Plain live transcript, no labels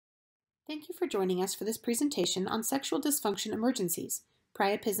Thank you for joining us for this presentation on sexual dysfunction emergencies,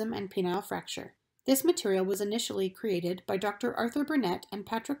 priapism and penile fracture. This material was initially created by Dr. Arthur Burnett and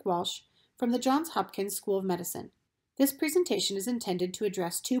Patrick Walsh from the Johns Hopkins School of Medicine. This presentation is intended to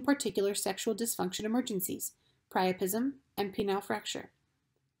address two particular sexual dysfunction emergencies, priapism and penile fracture.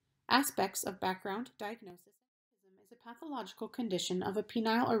 Aspects of background diagnosis. Priapism is a pathological condition of a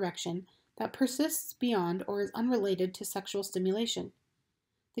penile erection that persists beyond or is unrelated to sexual stimulation.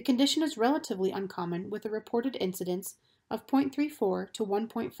 The condition is relatively uncommon with a reported incidence of 0.34 to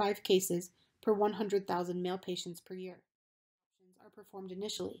 1.5 cases per 100,000 male patients per year. Operations are performed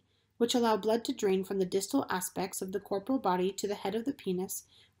initially, which allow blood to drain from the distal aspects of the corporal body to the head of the penis,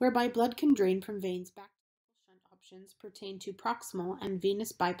 whereby blood can drain from veins back to shunt. Options pertain to proximal and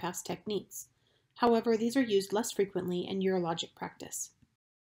venous bypass techniques. However, these are used less frequently in urologic practice.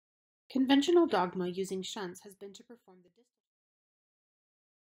 Conventional dogma using shunts has been to perform the distal